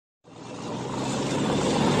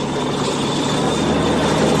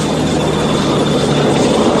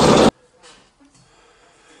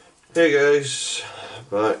Hey guys,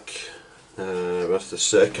 back with the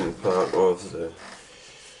second part of the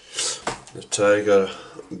Tiger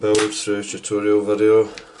build through tutorial video.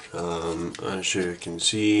 As you can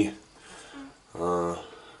see, got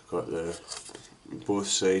the both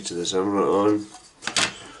sides of the Zimmer on.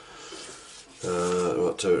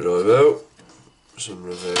 Worked out really well. Some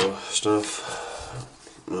Revell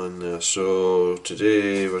stuff on there. So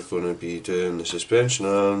today we're going to be doing the suspension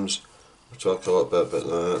arms. We'll talk a little bit about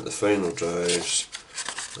that, the final drives,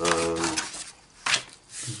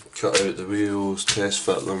 cut out the wheels, test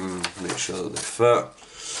fit them, make sure that they fit,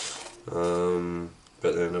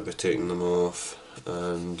 but then I'll be taking them off,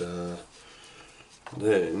 and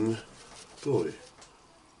then, boy,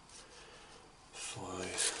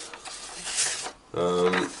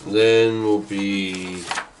 then we'll be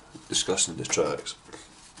discussing the tracks.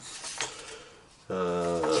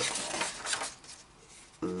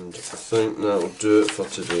 And I think that'll do it for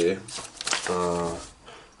today.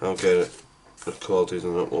 I'll get it recorded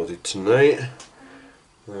and uploaded tonight.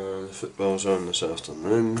 The football's on this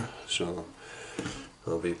afternoon, so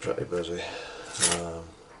I'll be pretty busy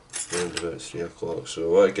around about 3 o'clock,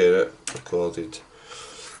 so I'll get it recorded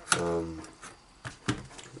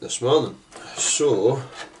this morning. So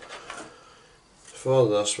for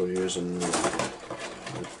this we're using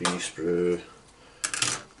the B-sprue,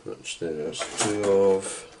 which there's 2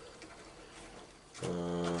 of.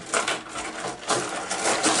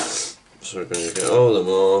 So we're going to get all of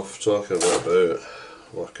them off, talk a bit about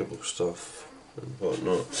workable stuff and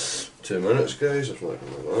whatnot. 2 minutes guys, I've not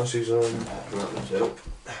got my glasses on, that would help.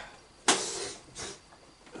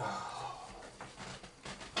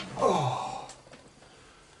 Oh.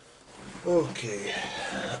 Okay,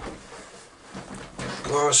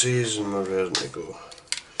 glasses and we're ready to go.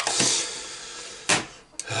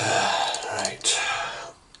 Right,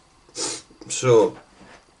 so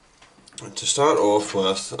to start off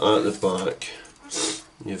with, at the back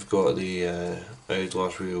you've got the idler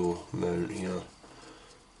wheel mount here.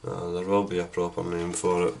 There will be a proper name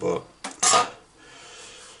for it, but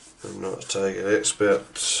I'm not a Tiger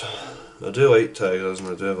expert. I do like Tigers and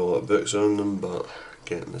I do have a lot of books on them, but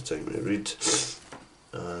getting the time to read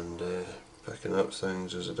and picking up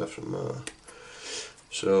things is a different matter.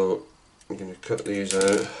 So I'm going to cut these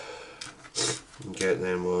out and get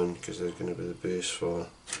them on because they're going to be the base for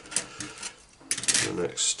the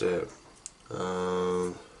next step.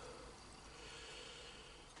 Got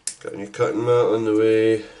a new cutting mat on the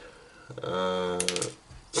way.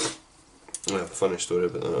 Yeah, funny story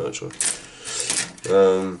about that actually.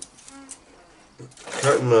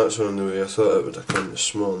 Cutting mat's on the way. I thought it would have come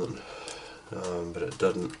this morning, but it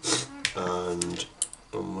didn't, and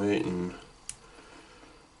I'm waiting.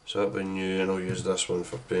 So that'll be new, and I'll use this one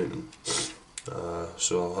for painting.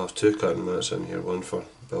 So I'll have 2 cutting mats in here, one for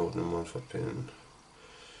building and one for painting.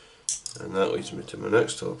 And that leads me to my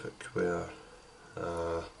next topic, where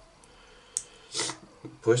I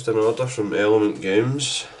placed an order from Element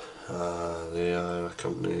Games. They are a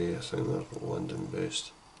company, I think they're London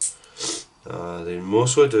based. They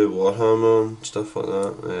mostly do Warhammer and stuff like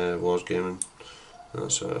that, Wars gaming,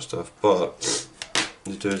 that sort of stuff, but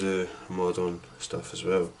they do modern stuff as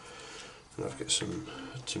well. And I've got some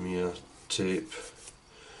Tamiya tape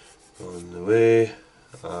on the way.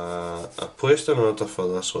 I placed an order for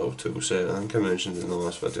this little tool set. I think I mentioned it in the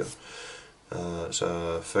last video. It's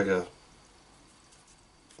a figure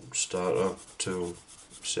starter tool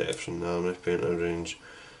set from the Army Painter range,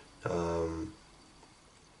 and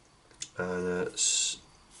it's,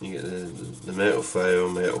 you get the metal file,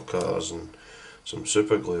 metal cutters and some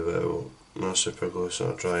super glue, but my super glue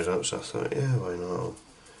sort of dried up, so I thought, yeah, why not,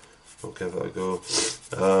 I'll give it a go.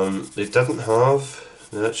 They didn't have,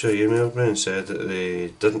 they actually emailed me and said that they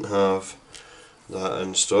didn't have that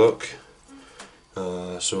in stock,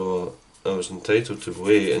 so I was entitled to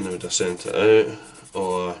wait and they would have sent it out,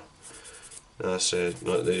 or they said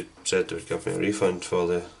they would give me a refund for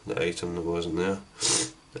the item that wasn't there.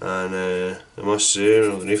 And I must say,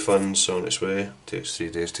 the refund's on its way. It takes 3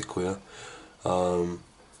 days to clear. So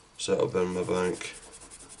it'll be in my bank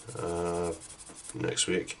next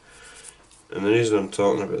week. And the reason I'm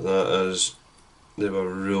talking about that is they were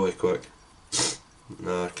really quick.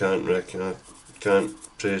 I can't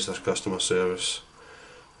praise their customer service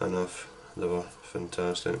enough. They were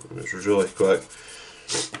fantastic. It was really quick.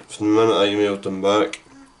 From the minute I emailed them back,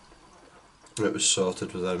 it was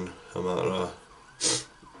sorted within a matter of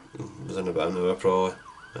within about an hour probably,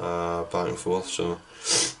 back and forth, so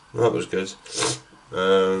that was good.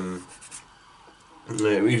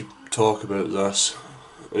 Right, we talk about this.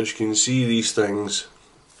 As you can see, these things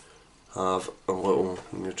have a little,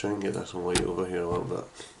 I'm going to try and get this light over here a little bit.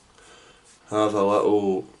 have a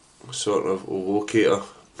little sort of locator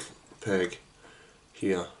peg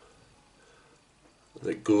here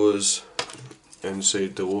that goes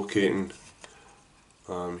inside the locating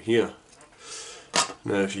here.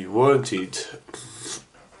 Now if you wanted,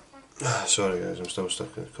 sorry guys, I'm still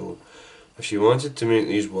stuck in the cold. If you wanted to make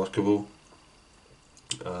these workable,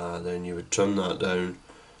 then you would trim that down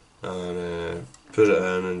and put it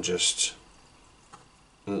in, and just,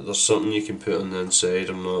 there's something you can put on the inside,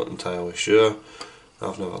 I'm not entirely sure,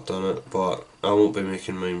 I've never done it, but I won't be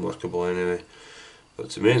making mine workable anyway. But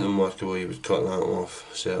to make them workable, you would cut that off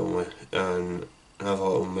certainly and have a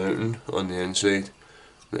little mounting on the inside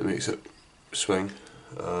that makes it swing.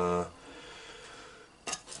 The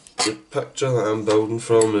picture that I'm building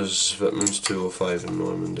from is Vitamins 205 in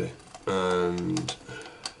Normandy, and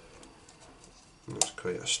it's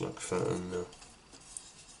quite a snug fit in there.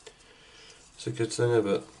 It's a good thing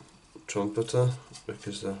about trumpeter,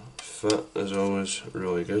 because the fit is always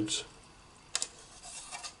really good.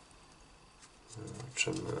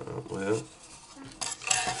 Trim that up there.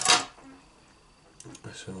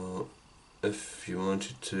 So if you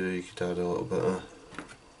wanted to, you could add a little bit of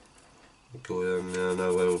glue in there, and I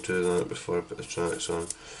will do that before I put the tracks on.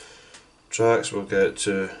 Tracks we'll get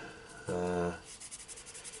to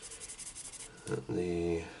at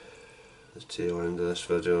the tail end of this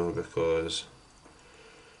video, because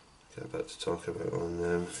I've got a bit to talk about on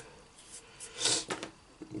them.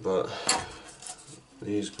 But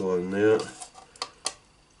these go in there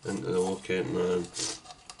into the locating, and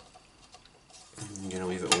I'm going to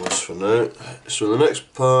leave it loose for now. So the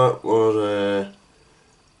next part was,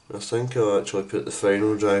 I think I'll actually put the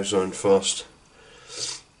final drives on first,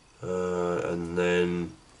 and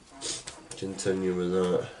then continue with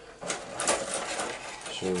that.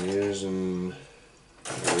 So using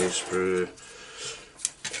the sprue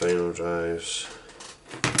final drives,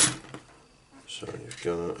 so you've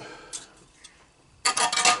got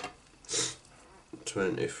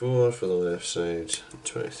 24 for the left side and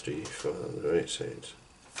 23 for the right side.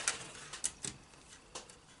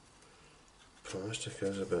 Plastic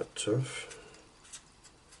is a bit tough.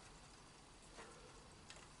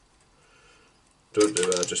 Don't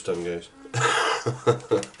do that, just done guys.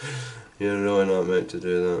 You're really not meant to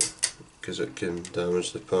do that, because it can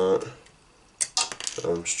damage the part. But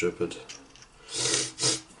I'm stupid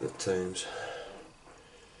at times.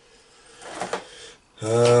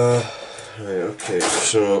 Right, okay,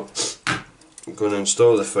 so I'm going to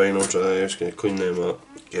install the final drives, going to clean them up,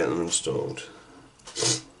 get them installed.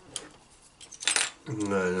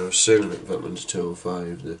 Now, I was saying that Vitamins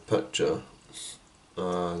 205, the picture that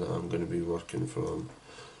I'm going to be working from,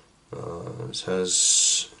 it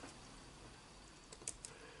has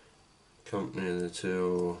company the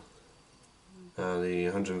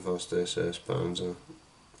 101st SS Panzer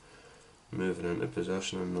moving into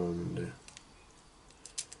position in Normandy.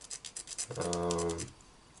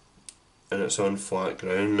 And it's on flat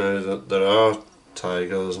ground now. There are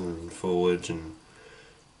tigers and foliage and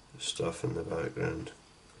stuff in the background,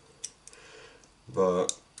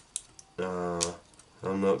 but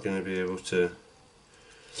I'm not going to be able to,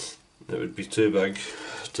 it would be too big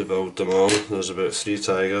to build them all. There's about 3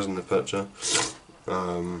 tigers in the picture,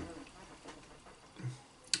 and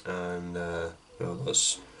well,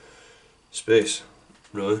 that's space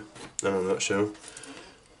really in a nutshell.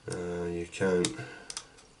 You can't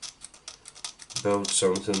build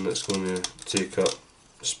something that's going to take up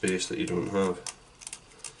space that you don't have,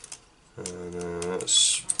 and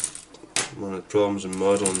that's one of the problems in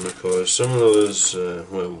modelling, because some of those,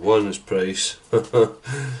 well, one is price,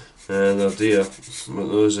 they're dear, but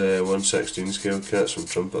those 1/16 scale kits from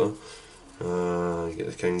Trumpeter, you get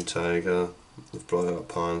the King Tiger, they've brought out a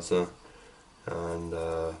Panther, and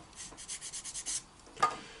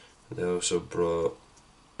they also brought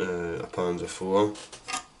a Panzer IV.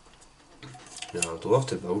 Yeah, I'd love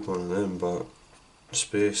to build one of them, but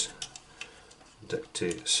space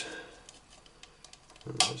dictates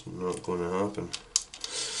that's not going to happen.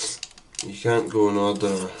 You can't go and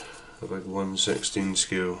order a big 1/16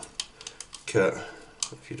 scale kit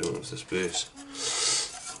if you don't have the space.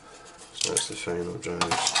 So that's the final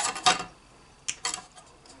drives.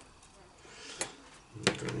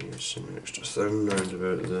 I'm going to use some extra thin round about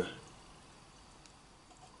where the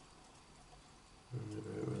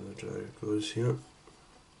drive goes here.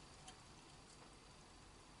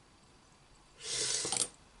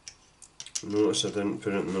 Notice I didn't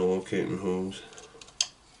put it in the locating holes.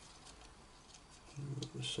 It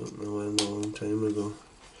was something I learned a long time ago.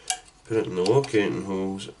 Put it in the locating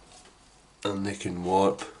holes and they can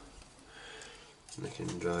warp and they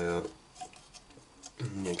can dry up,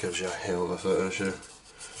 and it gives you a hell of a fit issue.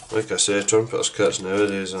 like I said, trumpeters kits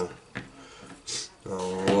nowadays are a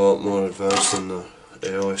lot more advanced than the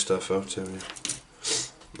early stuff, I'll tell you.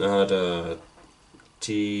 I had a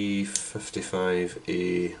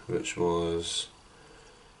T55A, which was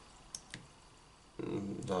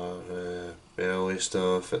the early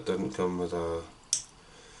stuff. It didn't come with a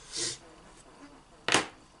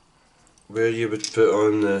where you would put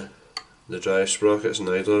on the drive sprockets and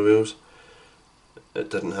idler wheels. It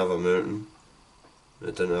didn't have a mounting.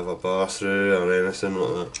 It didn't have a bar through or anything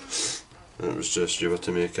like that. It was just you were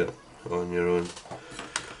to make it on your own.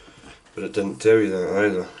 But it didn't tell you that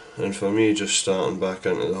either. And for me, just starting back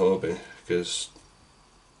into the hobby, because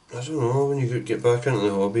I don't know, when you get back into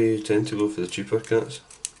the hobby, you tend to go for the cheaper kits.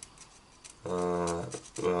 Well,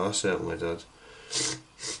 I certainly did.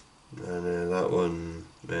 And that one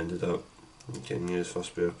ended up getting used for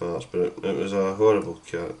spare parts, but it was a horrible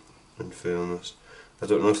kit, in fairness. I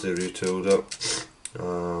don't know if they retooled it.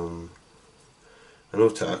 I know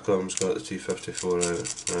Tacklam's got the T54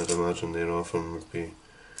 out, and I'd imagine their offering would be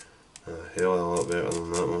a hell of a lot better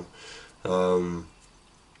than that one.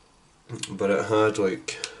 But it had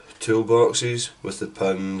like toolboxes with the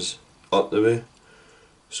pins up the way,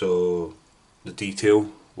 so the detail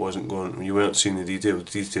wasn't going, you weren't seeing the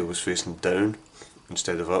detail was facing down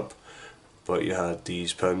instead of up, but you had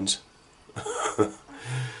these pins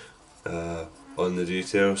on the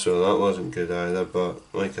detail, so that wasn't good either. But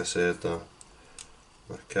like I said, the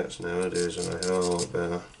kits nowadays are a hell of a lot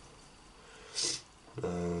better.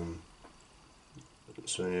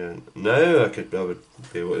 So yeah, now I would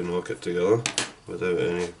be able to knock it together without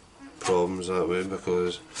any problems that way,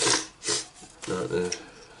 because at the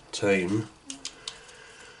time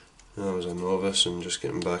I was a novice and just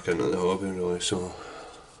getting back into the hobby really, so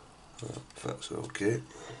that's okay.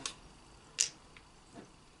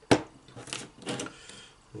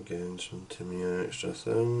 Again, some Tamiya extra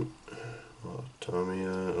thing, or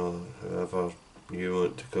Tamiya, or however you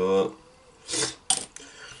want to call it.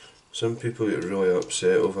 Some people get really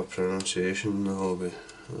upset over pronunciation in the hobby.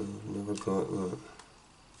 I've never got that.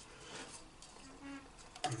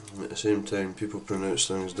 At the same time, people pronounce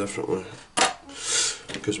things differently,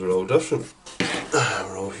 because we're all different.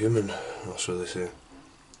 We're all human, that's what they say.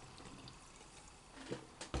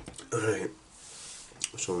 Alright,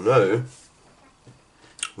 so now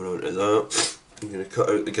we're on to that. I'm going to cut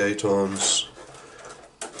out the guitons,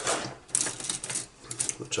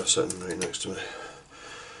 which are sitting right next to me.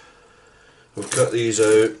 We'll cut these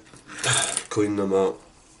out, clean them up,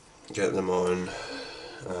 get them on,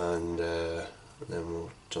 and then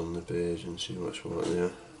we'll turn the page and see what's what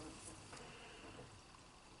there.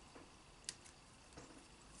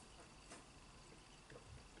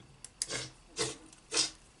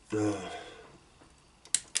 I'm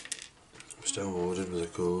still loaded with a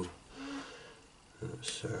cold.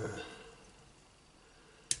 It's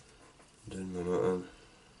doing my nut in.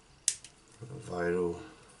 A viral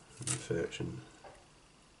infection.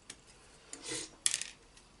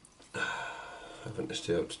 Having to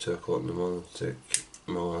stay up to 2 o'clock in the morning to take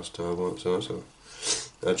my last tablet, so that's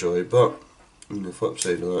a joy. But on the flip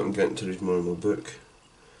side of that, I'm getting to read more of my book.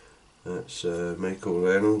 It's Michael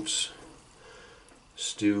Reynolds'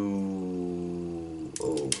 Steel.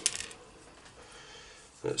 Oh,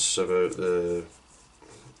 it's about the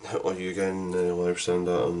Hitler-Jugend live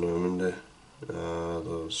standout in Normandy.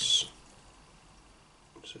 There's,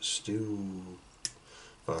 is it Steel?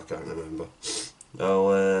 Oh, I can't remember.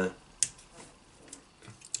 I'll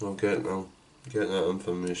get that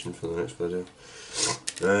information for the next video.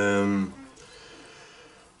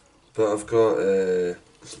 But I've got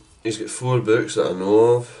he's got 4 books that I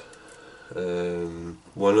know of.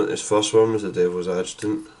 His first one was The Devil's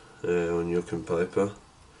Adjutant on Joachim Piper.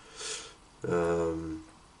 That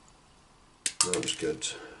was good.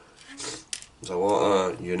 There's a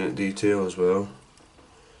lot of unit detail as well.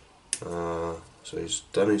 So he's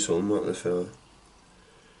done his homework, the fella.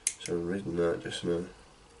 So I'm reading that just now.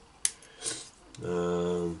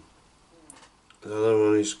 The other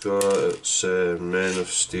one he's got, it's Men of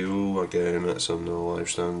Steel. Again, it's on the live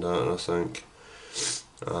standout, I think.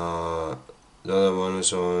 The other one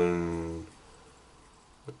is on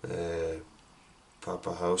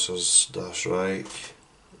Papa Hauser's Das Reich.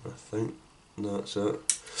 I think that's it.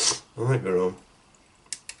 I might be wrong.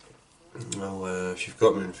 Well, if you've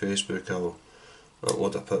got me on Facebook, I'll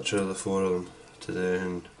upload a picture of the 4 of them today,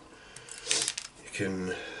 and you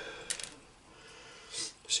can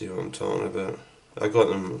see what I'm talking about. I got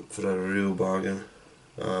them for a real bargain.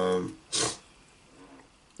 They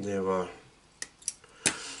were,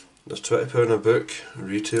 they're £20 a book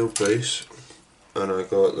retail price, and I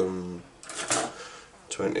got them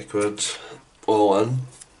 20 quid all in.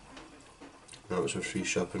 that was with free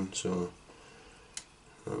shipping, so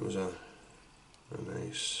that was a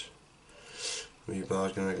nice wee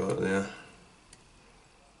bargain I got there.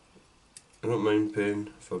 I don't mind paying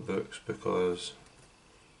for books because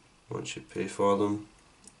once you pay for them,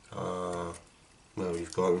 well,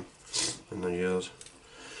 you've got them and they're yours.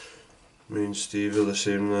 Me and Steve are the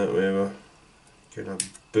same that way. We're kind of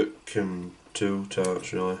book and tool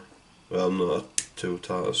tarts really. Well, I'm not a tool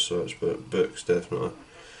tart as such, but books definitely.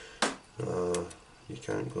 You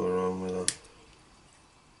can't go wrong with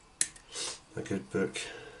a good book.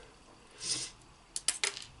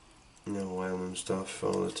 You know, learning stuff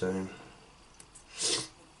all the time.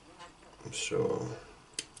 So,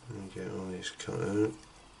 let me get all these cut out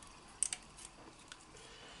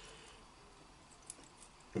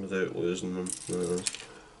without losing them.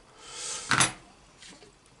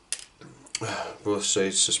 Both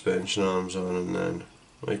sides suspension arms on, and then,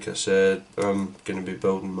 like I said, I'm going to be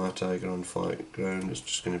building my Tiger on flat ground. It's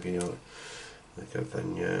just going to be like a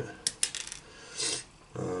vignette.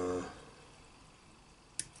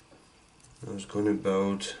 I was going to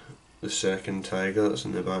build the second Tiger that's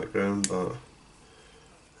in the background, but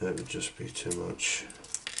it would just be too much.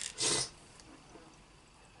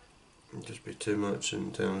 It would just be too much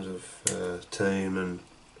in terms of time and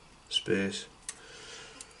space.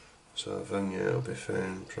 So a vignette will be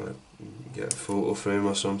fine. Probably get a photo frame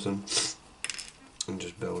or something and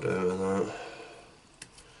just build out of that.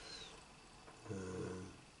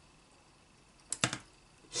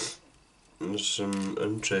 There's some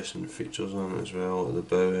interesting features on it as well, like the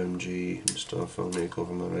bow MG and stuff. I'll need to go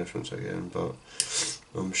over my reference again, but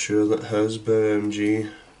I'm sure that his bow MG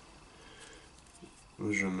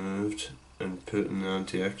was removed and put in the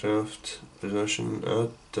anti-aircraft position. I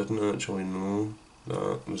didn't actually know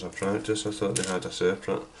that was a practice. I thought they had a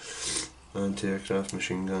separate anti-aircraft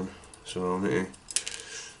machine gun, so I'll need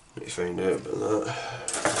to find out about that.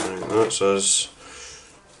 Right, that's us.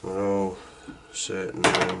 We're all set and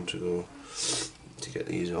round to go to get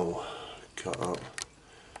these all cut up.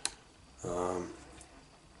 I'm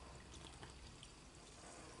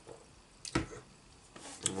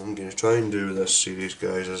going to try and do with this series,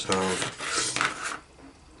 guys, is have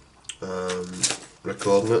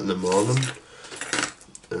recording it in the morning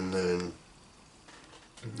and then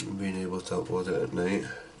being able to upload it at night,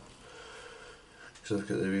 because I've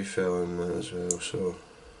got the wee fella in that as well, so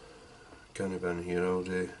can't have been here all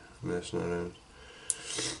day messing around.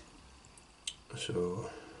 So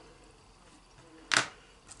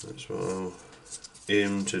that's what I'll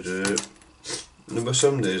aim to do. But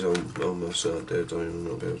some days I'll miss that deadline and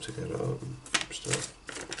not be able to get it up and stuff.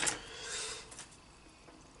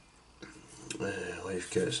 Life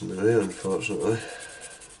gets in the way, unfortunately.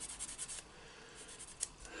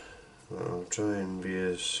 But I'll try and be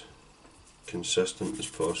as consistent as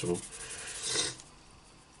possible.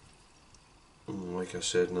 Like I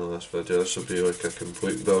said in the last video, this will be like a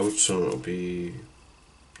complete build, so it'll be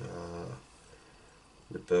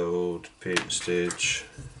the build, paint stage,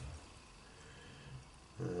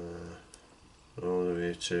 all the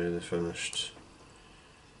way to the finished.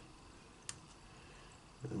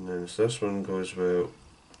 And then if this one goes well,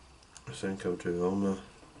 I think I'll do all my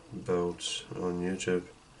builds on YouTube.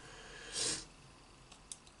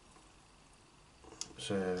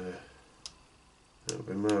 So it'll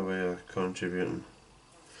be my way of contributing.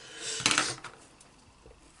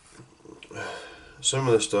 Some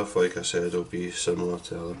of the stuff, like I said, will be similar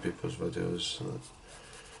to other people's videos,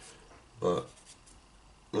 but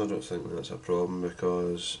I don't think that's a problem,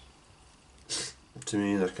 because to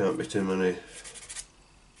me there can't be too many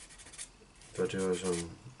videos on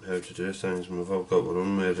how to do things, and we've all got our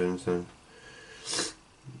own way of doing things. So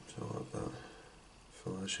like that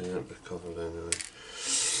flash in it be covered anyway.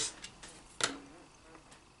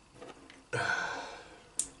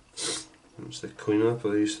 It's the clean up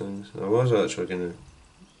of these things. I was actually going to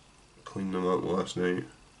clean them up last night,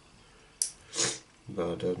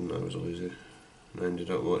 but I didn't. I was lazy. I ended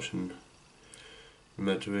up watching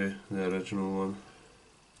Midway, the original one,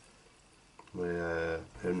 with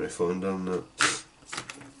Henry Fonda on that. It's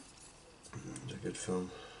a good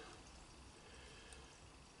film.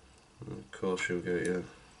 Of course you'll get you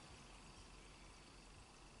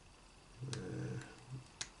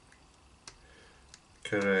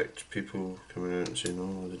correct people coming out and saying,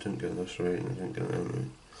 oh, they didn't get this right and they didn't get that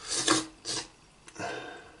right.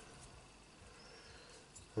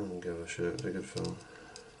 I don't give a shit, it's a good film.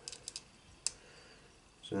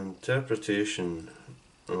 It's an interpretation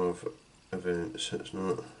of events, it's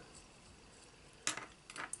not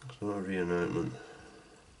a reenactment.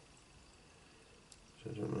 So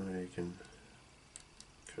I don't know how you can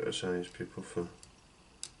criticise people for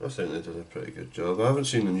I think they did a pretty good job. I haven't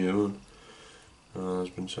seen the new one. There's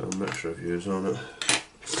been some mixed reviews on it.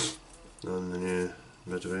 And the new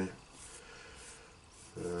Midway.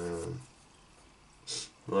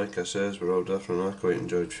 Like I says, we're all different. I quite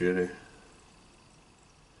enjoyed Fury.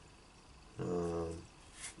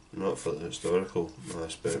 Not for the historical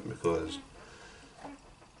aspect, because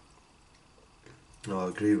I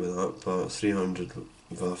agree with that, but 300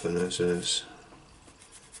 Waffen SS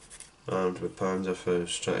armed with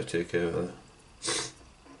Panzerfaust trying to take out a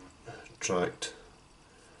tracked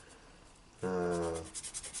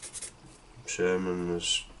Sherman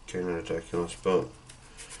was kind of ridiculous, but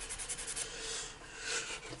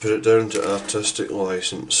put it down to artistic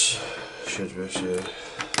license, should we say.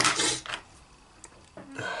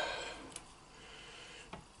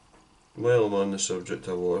 While I'm on the subject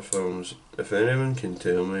of war films, if anyone can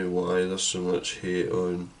tell me why there's so much hate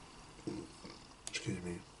on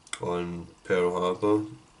Pearl Harbor,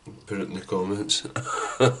 put it in the comments.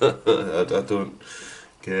 I don't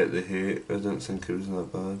get the hate. I don't think it was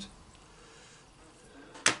that bad.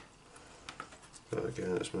 But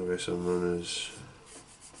again, it's maybe someone who's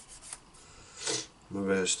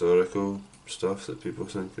maybe historical stuff that people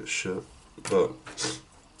think it's shit. But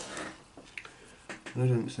I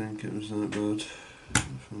didn't think it was that bad,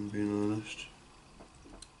 if I'm being honest.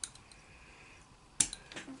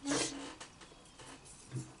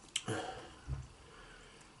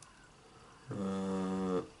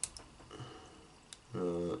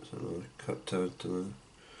 That's another cut out to the.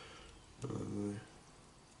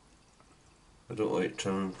 I don't like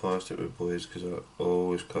trimming plastic with blades because I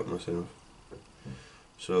always cut myself.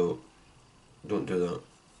 So don't do that.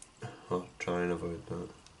 I'll try and avoid that.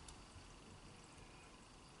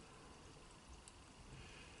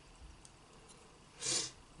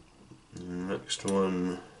 Next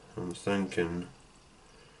one, I'm thinking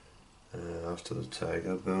after the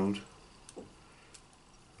Tiger build,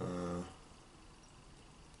 we'll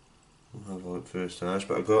have a look first Ash,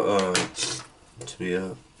 but I got to be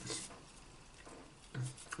a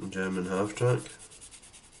German half track.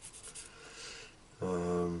 I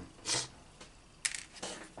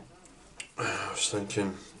was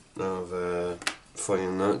thinking of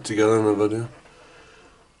flinging that together in a video.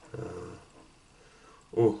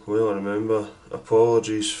 Oh, well, I remember,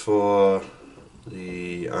 apologies for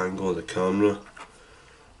the angle of the camera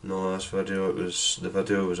in the last video. The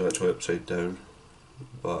video was actually upside down,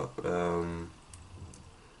 but I'll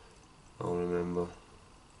remember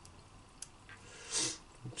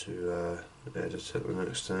to edit it the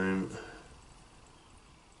next time.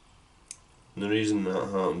 And the reason that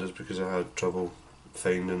happened is because I had trouble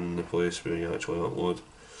finding the place where you actually upload.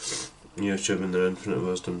 YouTube in their infinite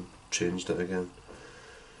wisdom changed it again,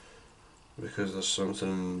 because there's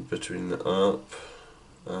something between the app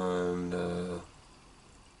and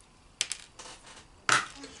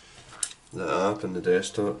the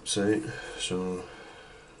desktop site, so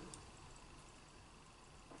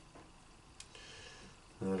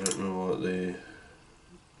I don't know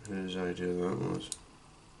whose idea that was.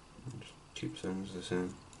 Just keep things the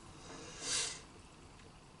same.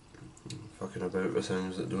 Fucking about with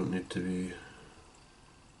things that don't need to be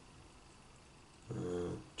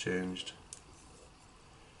changed.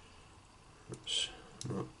 It's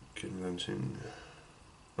not convincing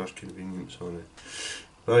or convenient, sorry.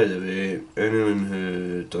 By the way, anyone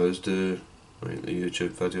who does do like the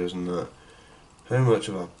YouTube videos and that, how much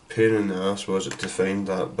of a pain in the ass was it to find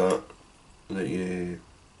that bit that you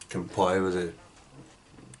comply with the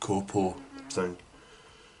COPO thing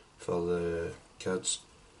for the kids,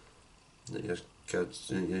 that your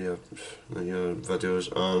videos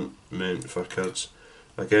aren't meant for kids.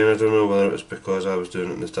 Again, I don't know whether it was because I was doing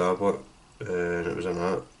it on the tablet and it was an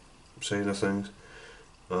app side of things,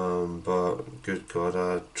 but good God,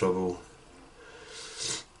 I had trouble.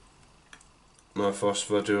 My first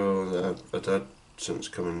video that I did since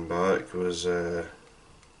coming back was I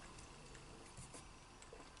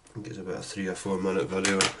think it's about a 3 or 4 minute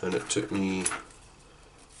video, and it took me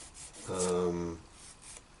all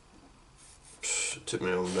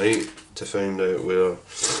night to find out where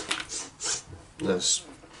this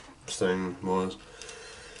thing was.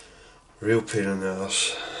 Real pain in the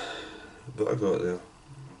arse, but I got there.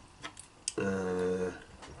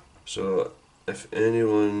 So if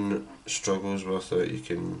anyone struggles with it, you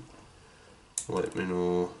can let me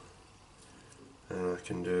know and I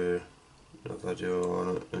can do a video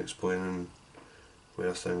on it explaining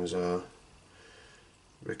where things are,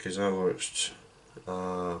 because I watched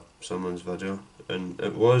someone's video and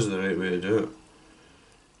it was the right way to do it,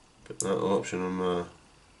 but that option on my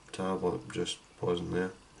tablet just wasn't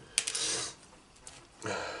there.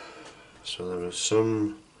 So there was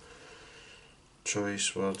some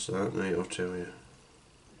choice words that night, I'll tell you.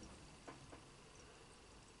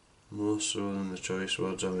 More so than the choice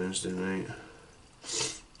words on Wednesday night.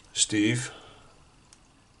 Steve.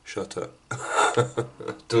 Shut it.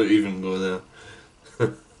 Don't even go there.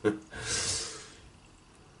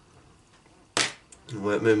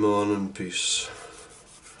 Let me mourn in peace.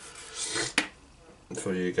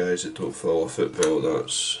 For you guys that don't follow football,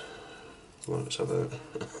 that's what it's about.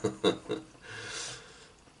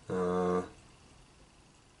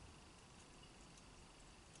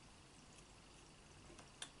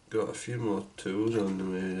 Got a few more tools on the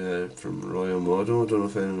way from Royal Model. I don't know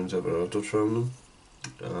if anyone's ever ordered from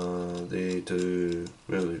them. They do,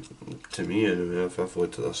 well, to me anyway, if I've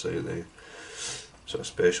looked at their site, they sort of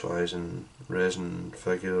specialise in resin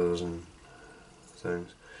figures and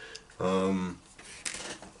things.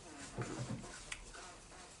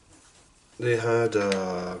 They had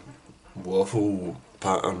a waffle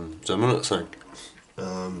pattern Zimmerit thing.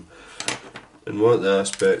 And what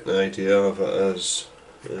the idea of it is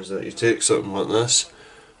that you take something like this,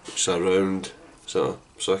 which is a round sort of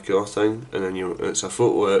circular thing, and then it's a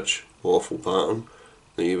photo etch waffle pattern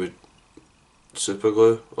that you would super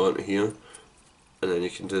glue onto here, and then you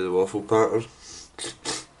can do the waffle pattern.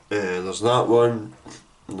 There's that one,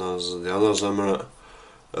 and there's the other Zimmerit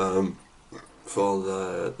for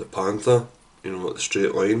the panther, you know, like the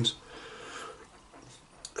straight lines.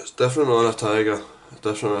 It's different on a tiger,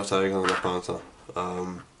 than a panther.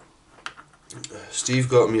 Steve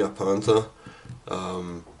got me a panther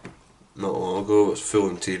not long ago. It's full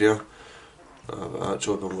interior. I've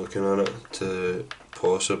actually been looking at it to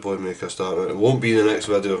possibly make a start on it. It won't be in the next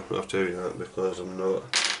video, I'll tell you that, because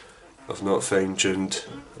I've not fine tuned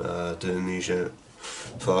doing these yet.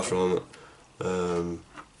 Far from it.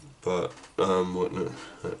 But I'm looking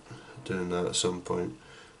at doing that at some point.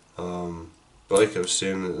 But like I was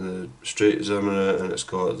saying, the straight Zimmerit, and it's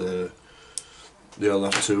got the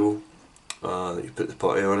other tool that you put the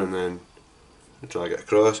putty on and then drag it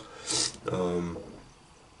across. So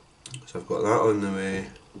I've got that on the way,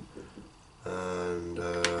 and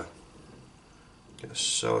get a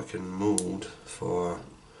silicon mould for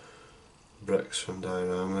bricks from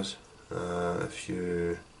dioramas. If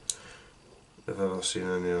you have ever seen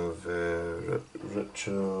any of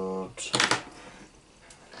Richard's,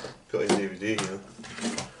 got his DVD here,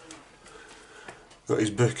 got his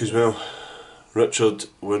book as well, Richard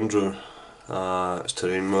Windrow, it's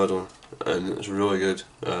terrain modelling, and it's really good.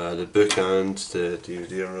 The book and the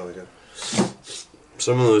DVD are really good.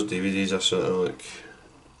 Some of those DVDs are sort of like,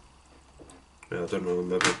 well, I don't know,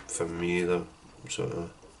 maybe for me they're sort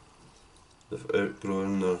of, they've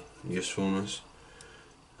outgrown their usefulness,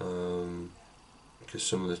 because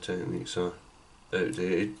some of the techniques are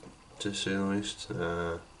outdated, to say the least.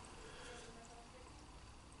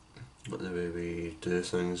 The way we do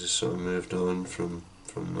things has sort of moved on from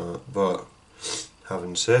that. But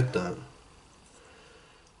having said that,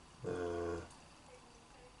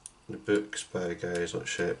 the books by guys like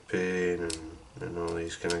Shep Payne and all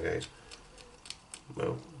these kind of guys,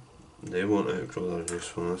 well, they won't outgrow their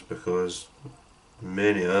usefulness, because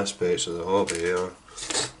many aspects of the hobby are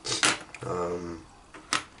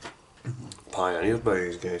pioneered by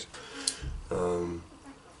these guys.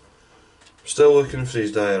 Still looking for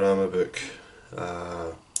his diorama book,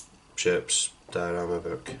 Shep's diorama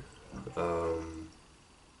book.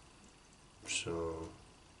 So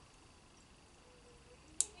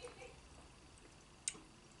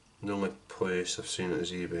the only place I've seen it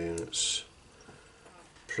is eBay, and it's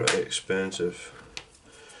pretty expensive.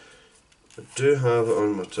 I do have it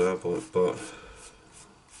on my tablet, but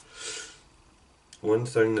one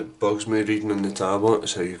thing that bugs me reading on the tablet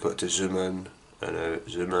is how you've got to zoom in and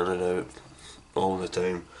out all the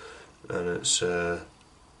time, and it's well,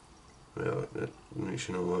 it makes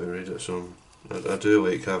you not want to read it. So I do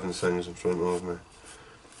like having things in front of me.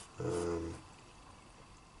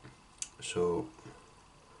 So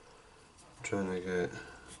I'm trying to get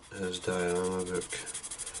his diorama book,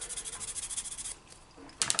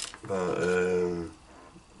 but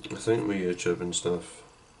I think with YouTube and stuff,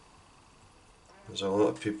 there's a lot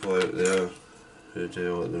of people out there who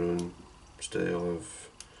do like their own style of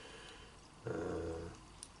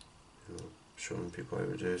you know, showing people how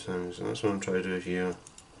to do things, and that's what I'm trying to do here.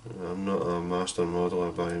 I'm not a master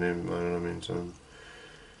modeler by any manner of means. I'm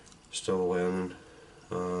still learning.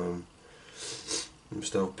 I'm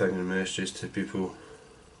still pinging messages to people.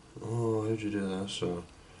 Oh, how'd you do this? Or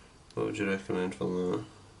what would you recommend for that?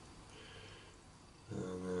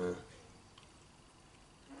 And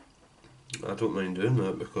I don't mind doing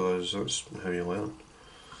that, because that's how you learn.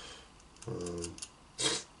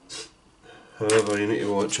 However, you need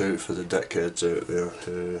to watch out for the dickheads out there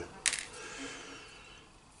who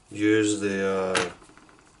use their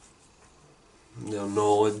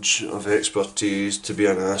knowledge of expertise to be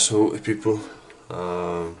an asshole to people,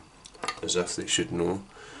 as if they should know.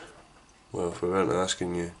 Well, if we weren't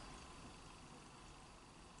asking you,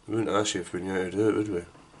 we wouldn't ask you if we knew how to do it, would we?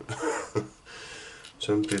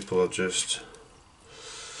 Some people are just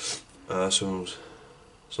assholes.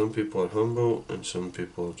 Some people are humble and some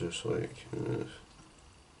people are just like,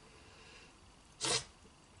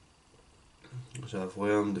 so I've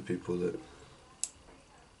learned the people that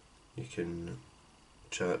you can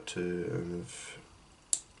chat to, and I've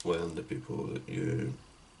learned the people that you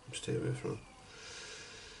stay away from.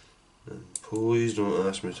 And please don't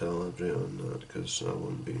ask me to elaborate on that, because I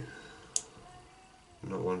won't be. I'm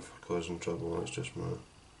not one for causing trouble, that's just my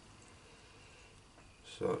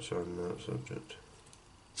thoughts on that subject.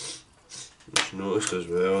 Just noticed as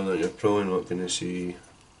well that you're probably not going to see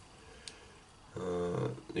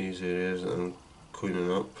these areas that I'm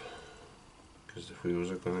cleaning up, because the wheels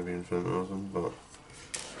are going to be in front of them, but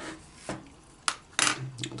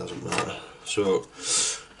it doesn't matter. So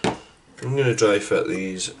I'm going to dry fit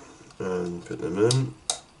these and put them in.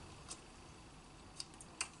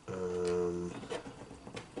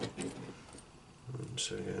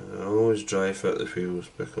 So again, I always dry fit the wheels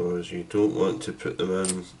because you don't want to put them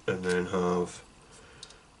in and then have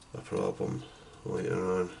a problem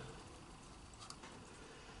later on.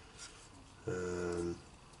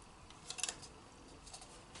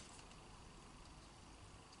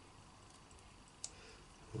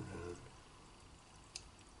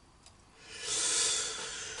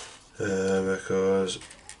 Because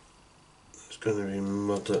it's going to be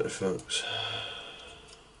murder to fix.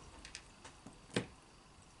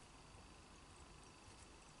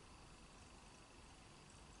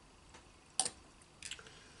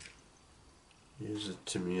 Use the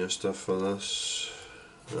Tamiya stuff for this,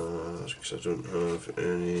 because I don't have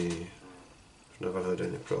any, I've never had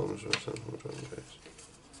any problems with it. Hold on, guys.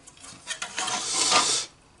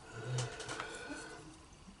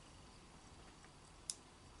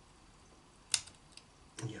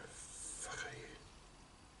 You fucker,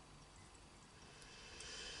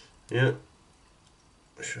 you. Yeah,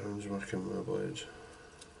 Sean's working my blades.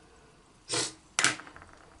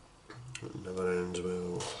 It never ends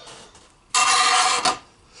well.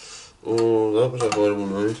 Oh, that was a horrible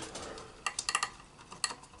noise.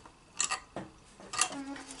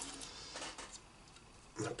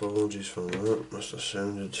 Apologies for that, must have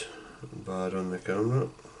sounded bad on the camera.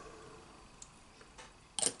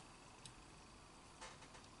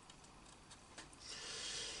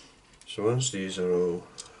 So once these are all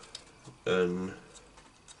in,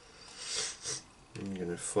 I'm going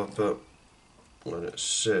to flip it when it's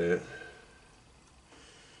set,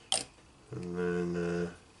 and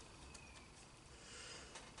then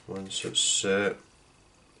once it's set,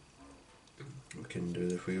 we can do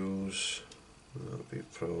the wheels. That'll be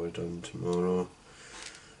probably done tomorrow.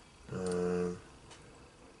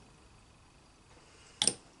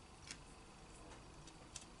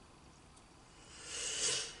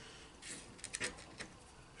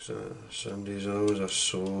 So Sundays always a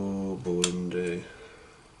so boring day.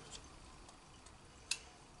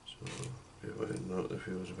 So be able to knock the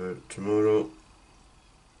wheels about tomorrow.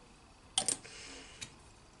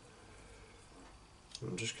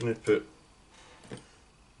 I'm just going to put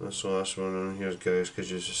this last one on here, guys, because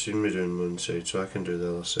you've seen me doing one side, so I can do the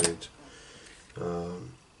other side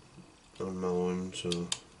on my own. So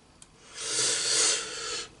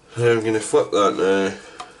I'm going to flip that now,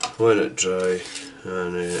 let it dry,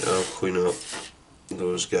 and I'll clean up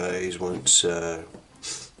those guys once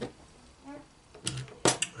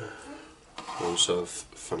I've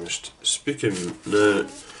finished speaking. Now,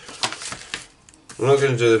 we're not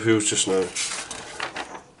going to do the wheels just now.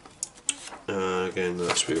 Again,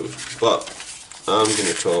 that's wheels, but I'm going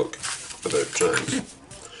to talk about trams.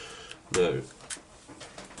 Now,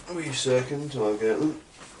 a wee second till I get them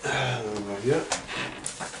over here.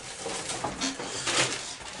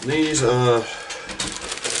 These are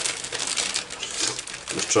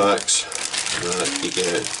the tracks that you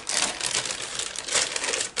get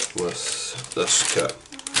with this kit.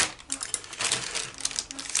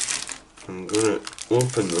 I'm going to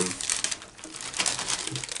open them.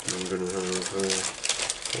 I'm going to have,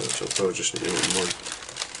 I'll probably just need to open one.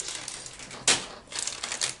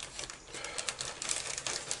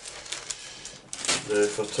 Now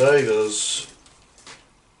for tigers,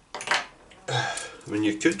 I mean,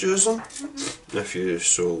 you could use them if you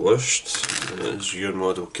so wished. It's your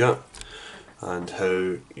model kit, and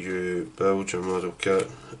how you build your model kit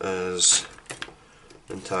is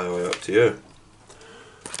entirely up to you.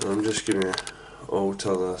 I'm just going to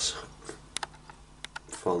alter this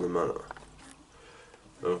for the minute.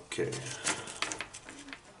 Okay,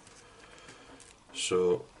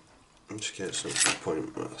 so let's get some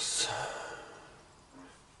point with.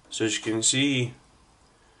 So as you can see,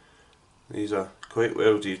 these are quite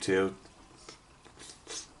well detailed.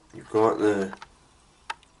 You've got the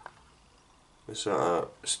sort of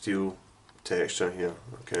steel texture here,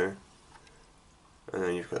 okay, and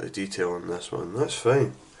then you've got the detail on this one. That's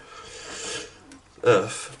fine.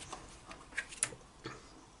 If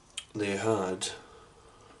they had,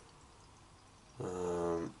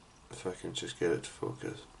 if I can just get it to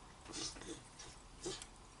focus,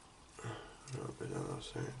 that'll be the other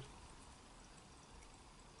side.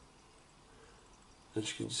 As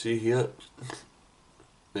you can see here,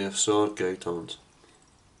 they have sword guidons.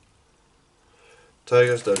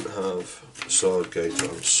 Tigers didn't have sword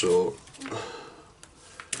guidons, so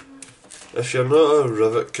if you're not a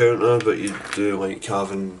rivet counter but you do like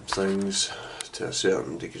having things to a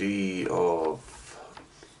certain degree of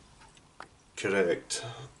correct,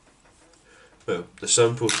 well, the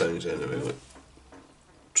simple things anyway, like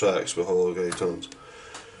tracks with hollow guidons,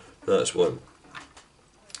 that's one.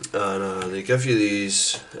 And they give you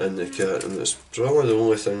these in the kit, and it's probably the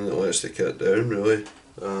only thing that lets the kit down really,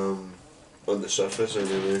 on the surface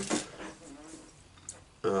anyway.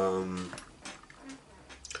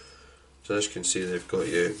 So as you can see, they've got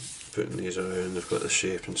you putting these around, they've got the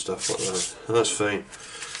shape and stuff like that, and that's fine.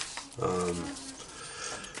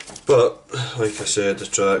 But like I said, the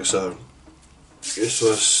tracks are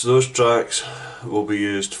useless. Those tracks will be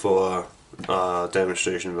used for a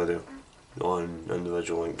demonstration video on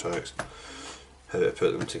individual link tracks, how to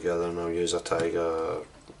put them together, and I'll use a tiger,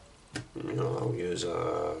 you know, I'll use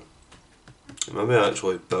a, maybe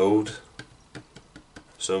actually build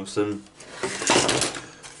something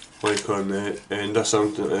like on the end or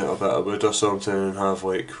something, a bit of wood or something, and have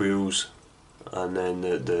like wheels, and then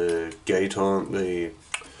the guide on the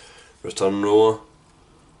return roller,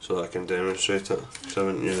 so that I can demonstrate it, because I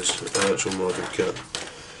haven't used an actual model kit.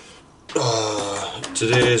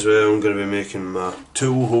 Today as well I'm going to be making my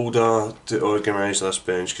tool holder to organise this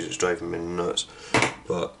bench because it's driving me nuts,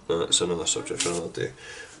 but that's another subject for another day.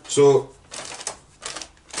 So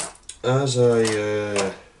as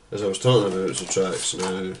I was talking about the tracks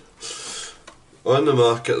now, on the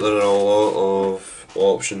market there are a lot of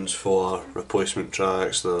options for replacement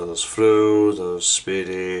tracks. There's Fru, there's Spade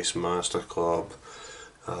Ace, Master Club,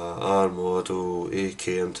 R Model, AK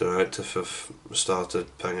Interactive have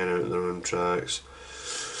started pinging out their own tracks.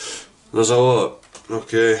 There's a lot.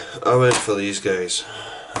 Okay, I went for these guys,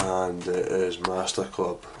 and it is Master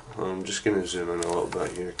Club. I'm just going to zoom in a little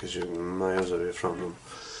bit here because you're miles away from them.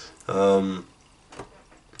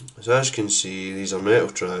 So as you can see, these are metal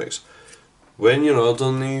tracks. When you're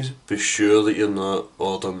ordering these, be sure that you're not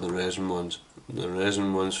ordering the resin ones. The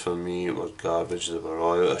resin ones for me were garbage. They were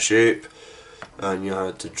all out of shape, and you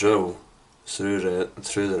had to drill through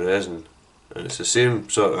the resin. And it's the same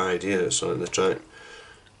sort of idea. It's like the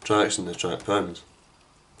tracks and the track pins,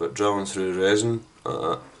 but drilling through resin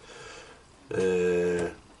like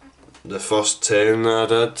that. The first 10 that I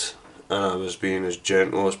did, and I was being as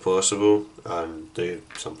gentle as possible, and they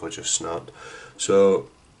simply just snapped. So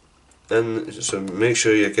make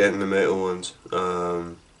sure you're getting the metal ones,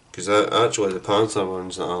 because actually the Panther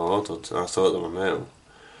ones that I ordered, I thought they were metal,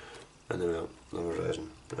 and they were resin,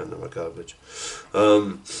 and they were garbage.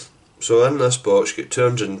 So in this box you get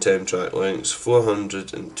 210 track lengths,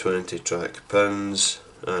 420 track pins,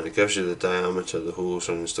 and it gives you the diameter of the holes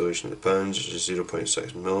for installation of the pins, which is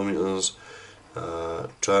 0.6mm.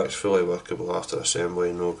 Tracks fully workable after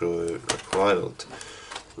assembly, no glue required.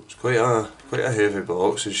 It's quite a heavy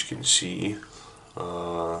box, as you can see.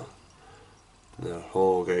 They're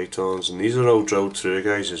hollow guidons, and these are all drilled through,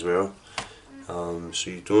 guys, as well. So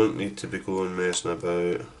you don't need to be going messing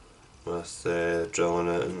about with drilling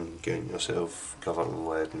it and getting yourself covered in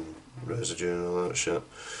lead and residue and all that shit.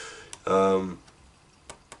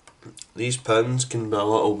 These pins can be a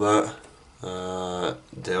little bit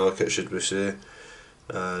delicate, should we say,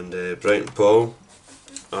 and Brighton Paul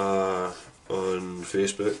on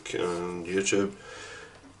Facebook and YouTube,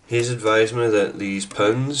 he's advised me that these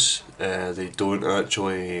pins, they don't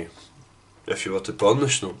actually, if you were to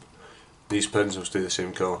burnish them, these pins will stay the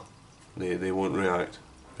same colour. They won't react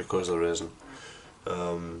because of the resin.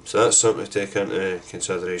 So that's something to take into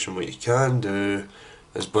consideration. What you can do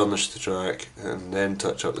is burnish the track and then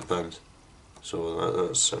touch up the pins. So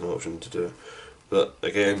that's an option to do. But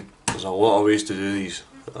again, there's a lot of ways to do these,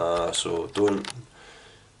 so don't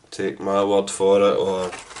take my word for it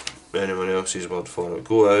or anyone else's word for it.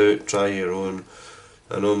 Go out, try your own,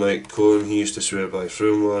 I know Mike Cohn, he used to swear by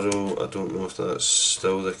Frill Model. I don't know if that's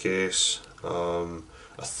still the case.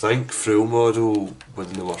 I think Frill Model,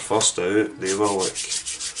 when they were first out, they were like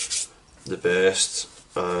the best,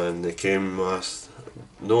 and they came with,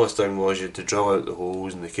 the only thing was you had to drill out the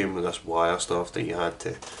holes, and they came with this wire stuff that you had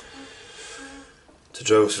to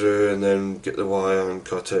drill through and then get the wire and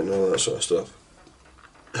cut it and all that sort of stuff.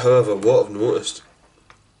 However, what I've noticed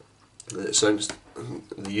that since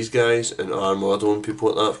these guys and our modelling people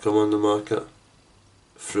like that have come on the market,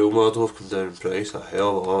 Frill Model have come down in price a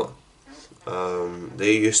hell of a lot.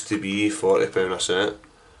 They used to be £40 a set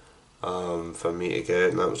for me to get,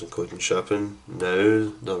 and that was including shipping. Now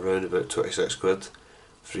they're around about 26 quid,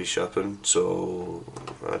 free shipping. So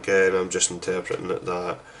again, I'm just interpreting it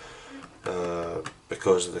that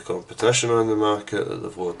because of the competition on the market that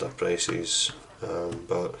they've lowered their prices,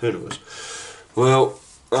 but who knows. Well,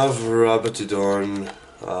 I've rabbited on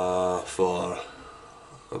for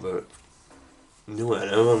about an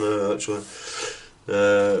hour now actually.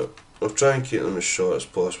 I'll try and keep them as short as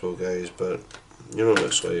possible, guys, but you know what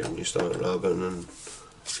it's like when you start rabbiting and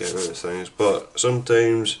getting into things. But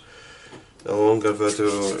sometimes a longer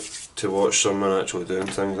video to watch someone actually doing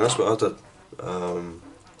things, that's what I did.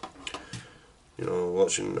 You know,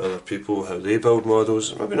 watching other people, how they build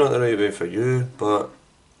models, maybe not the right way for you, but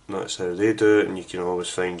that's how they do it, and you can always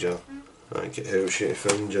find your, I think it helps you to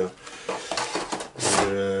find your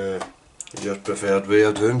preferred way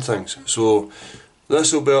of doing things. So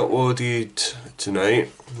this will be uploaded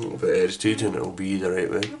tonight, a little bit edited, and it will be the right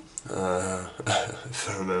way, if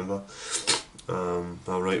I remember.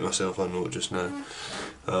 I'll write myself a note just now.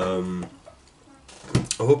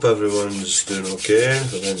 I hope everyone's doing okay.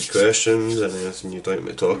 If there's any questions, anything you'd like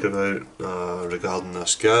me to talk about regarding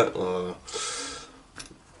this kit, or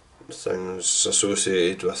things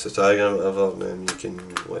associated with the tiger and whatever, then you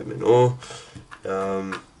can let me know.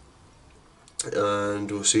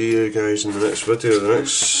 And we'll see you guys in the next video. The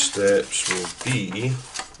next steps will be...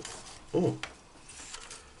 oh,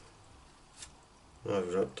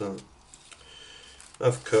 I've ripped that.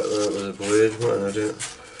 I've cut that with a blade, what an idiot.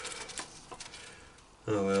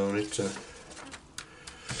 Oh well, I need to...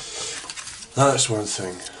 That's one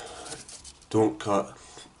thing. Don't cut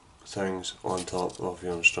things on top of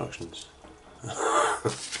your instructions.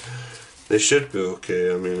 They should be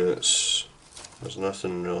okay, I mean there's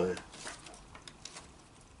nothing really.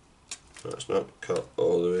 That's not cut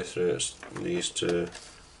all the way through, it's these two.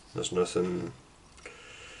 There's nothing...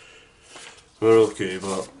 We're okay,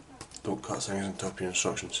 but don't cut things on top of your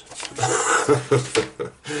instructions.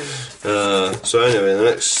 So anyway, the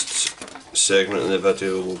next segment of the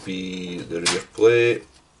video will be the rear plate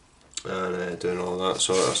and doing all that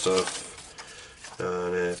sort of stuff,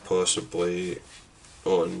 and possibly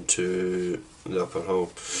on to the upper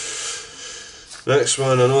hull. Next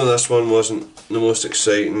one, I know this one wasn't the most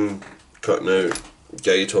exciting, cutting out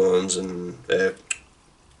guide horns and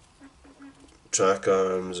track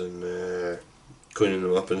arms and cleaning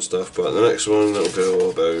them up and stuff, but the next one it'll be all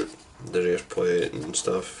about the rear plate and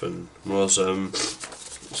stuff, and more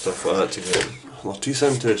stuff like that to get more teeth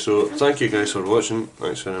into. So thank you guys for watching,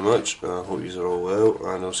 thanks very much, I hope you are all well,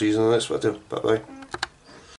 and I'll see you in the next video. Bye bye.